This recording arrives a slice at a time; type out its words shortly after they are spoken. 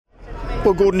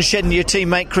Well, Gordon Shedden, your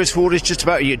teammate Chris Ward is just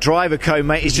about, your driver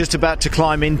co-mate is just about to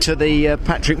climb into the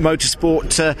Patrick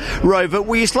Motorsport Rover.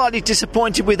 Were you slightly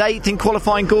disappointed with 8th in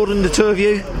qualifying, Gordon, the two of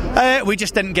you? We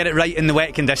just didn't get it right in the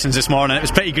wet conditions this morning. It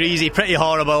was pretty greasy, pretty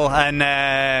horrible,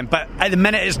 and but at the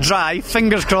minute it's dry,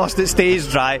 fingers crossed it stays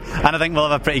dry, and I think we'll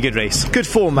have a pretty good race. Good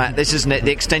format this, isn't it?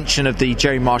 The extension of the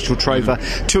Jerry Marshall Trover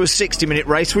to a 60-minute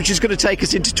race, which is going to take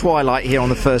us into twilight here on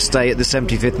the first day at the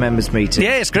 75th members meeting.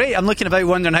 Yeah, it's great. I'm looking about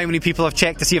wondering how many people have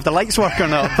checked to see if the lights work or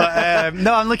not, but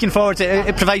no, I'm looking forward to it.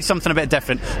 It provides something a bit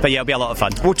different, but yeah, it'll be a lot of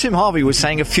fun. Well, Tim Harvey was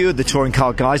saying a few of the touring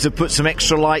car guys have put some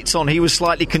extra lights on. He was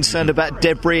slightly concerned about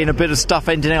debris and a bit of stuff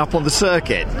ending up on the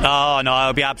circuit. Oh no,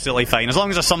 it'll be absolutely fine. As long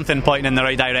as there's something pointing in the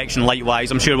right direction light-wise,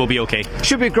 I'm sure we'll be okay.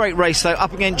 Should be a great race though,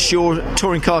 up against your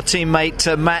touring car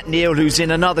teammate Matt Neal, who's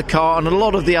in another car, and a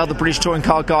lot of the other British touring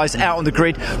car guys out on the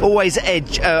grid. Always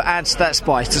adds to that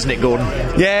spice, doesn't it, Gordon?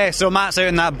 Yeah, so Matt's out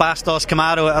in that Bastos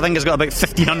Camaro. I think it's got about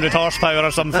 1,500 horsepower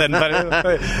or something, but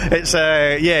it's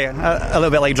a little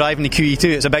bit like driving the QE2.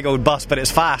 It's a big old bus, but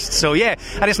it's fast. So yeah,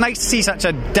 and it's nice to see such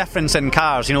a difference in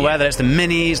cars, you know, whether it's the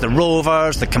Minis, the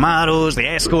Rovers, the Camaros, the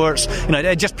Escorts, you know,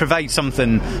 it just provides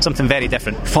something very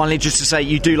different. Finally, just to say,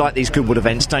 you do like these Goodwood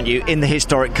events, don't you? In the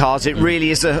historic cars, it really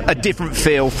is a different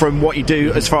feel from what you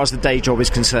do as far as the day job is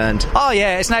concerned. Oh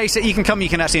yeah, it's nice that you can come, you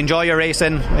can actually enjoy your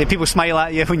racing. People smile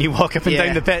at you when you walk up and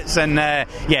down the pits, and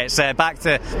it's back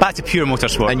to pure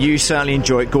motorsport. And you certainly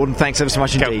enjoy it, Gordon. Thanks ever so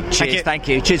much indeed. Cool. Cheers. Thank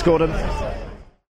you. Cheers, Gordon.